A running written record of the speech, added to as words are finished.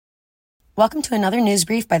Welcome to another news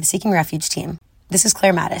brief by the Seeking Refuge team. This is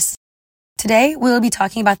Claire Mattis. Today, we will be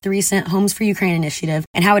talking about the recent Homes for Ukraine initiative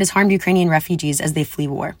and how it has harmed Ukrainian refugees as they flee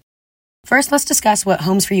war. First, let's discuss what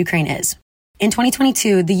Homes for Ukraine is. In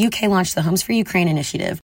 2022, the UK launched the Homes for Ukraine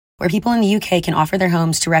initiative, where people in the UK can offer their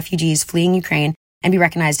homes to refugees fleeing Ukraine and be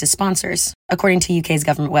recognized as sponsors, according to UK's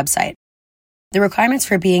government website. The requirements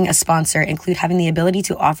for being a sponsor include having the ability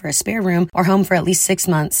to offer a spare room or home for at least 6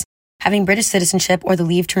 months, having British citizenship or the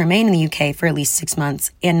leave to remain in the UK for at least 6 months,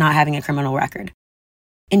 and not having a criminal record.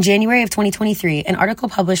 In January of 2023, an article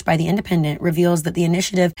published by The Independent reveals that the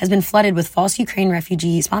initiative has been flooded with false Ukraine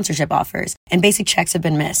refugee sponsorship offers, and basic checks have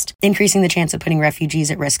been missed, increasing the chance of putting refugees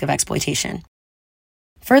at risk of exploitation.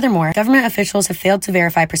 Furthermore, government officials have failed to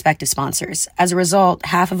verify prospective sponsors. As a result,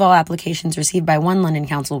 half of all applications received by one London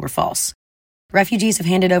council were false. Refugees have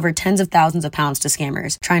handed over tens of thousands of pounds to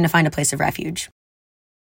scammers, trying to find a place of refuge.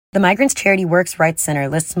 The migrants' charity Works Rights Center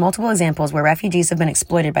lists multiple examples where refugees have been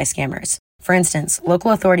exploited by scammers. For instance,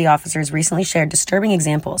 local authority officers recently shared disturbing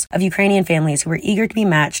examples of Ukrainian families who were eager to be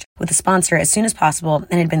matched with a sponsor as soon as possible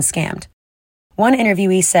and had been scammed. One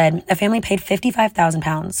interviewee said a family paid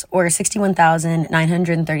 £55,000, or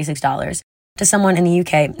 $61,936, to someone in the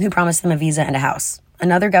UK who promised them a visa and a house.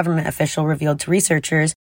 Another government official revealed to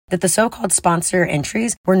researchers that the so-called sponsor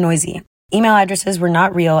entries were noisy. Email addresses were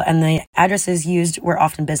not real, and the addresses used were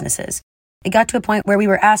often businesses. It got to a point where we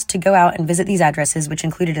were asked to go out and visit these addresses, which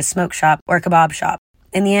included a smoke shop or a kebab shop.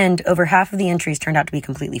 In the end, over half of the entries turned out to be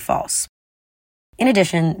completely false. In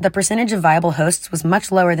addition, the percentage of viable hosts was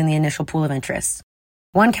much lower than the initial pool of interests.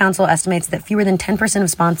 One council estimates that fewer than 10% of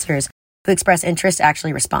sponsors who express interest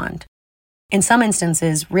actually respond. In some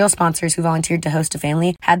instances, real sponsors who volunteered to host a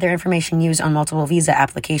family had their information used on multiple visa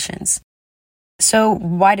applications. So,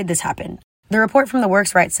 why did this happen? The report from the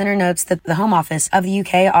Works Rights Center notes that the Home Office of the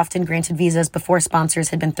UK often granted visas before sponsors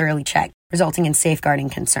had been thoroughly checked, resulting in safeguarding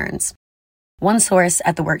concerns. One source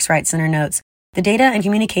at the Works Rights Center notes, the data and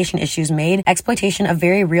communication issues made exploitation a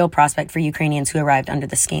very real prospect for Ukrainians who arrived under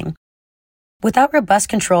the scheme. Without robust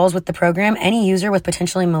controls with the program, any user with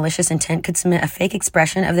potentially malicious intent could submit a fake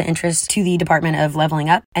expression of the interest to the Department of Levelling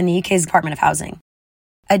Up and the UK's Department of Housing.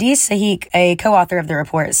 Adis Sahik, a co-author of the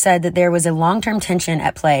report, said that there was a long-term tension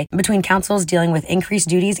at play between councils dealing with increased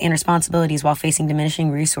duties and responsibilities while facing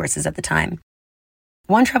diminishing resources at the time.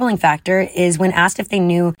 One troubling factor is when asked if they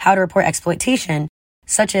knew how to report exploitation,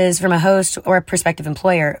 such as from a host or a prospective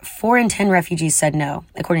employer, 4 in 10 refugees said no,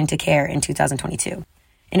 according to CARE in 2022.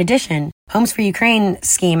 In addition, Homes for Ukraine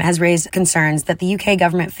scheme has raised concerns that the UK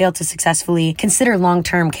government failed to successfully consider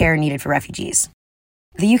long-term care needed for refugees.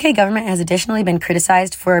 The UK government has additionally been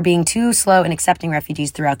criticized for being too slow in accepting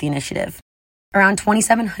refugees throughout the initiative. Around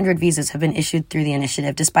 2,700 visas have been issued through the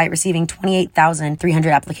initiative despite receiving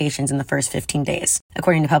 28,300 applications in the first 15 days,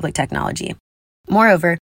 according to Public Technology.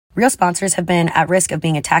 Moreover, real sponsors have been at risk of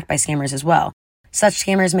being attacked by scammers as well. Such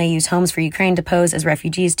scammers may use Homes for Ukraine to pose as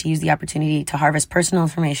refugees to use the opportunity to harvest personal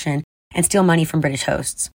information and steal money from British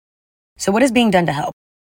hosts. So what is being done to help?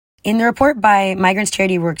 In the report by migrants'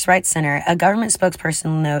 charity Works Rights Center, a government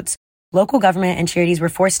spokesperson notes, local government and charities were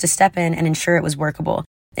forced to step in and ensure it was workable,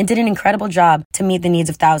 and did an incredible job to meet the needs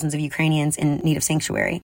of thousands of Ukrainians in need of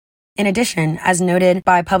sanctuary. In addition, as noted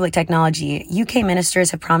by Public Technology, UK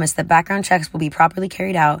ministers have promised that background checks will be properly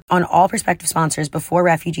carried out on all prospective sponsors before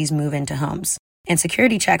refugees move into homes, and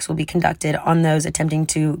security checks will be conducted on those attempting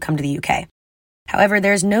to come to the UK. However,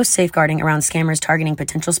 there is no safeguarding around scammers targeting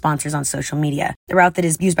potential sponsors on social media, the route that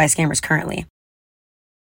is used by scammers currently.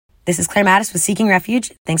 This is Claire Mattis with Seeking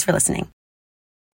Refuge. Thanks for listening.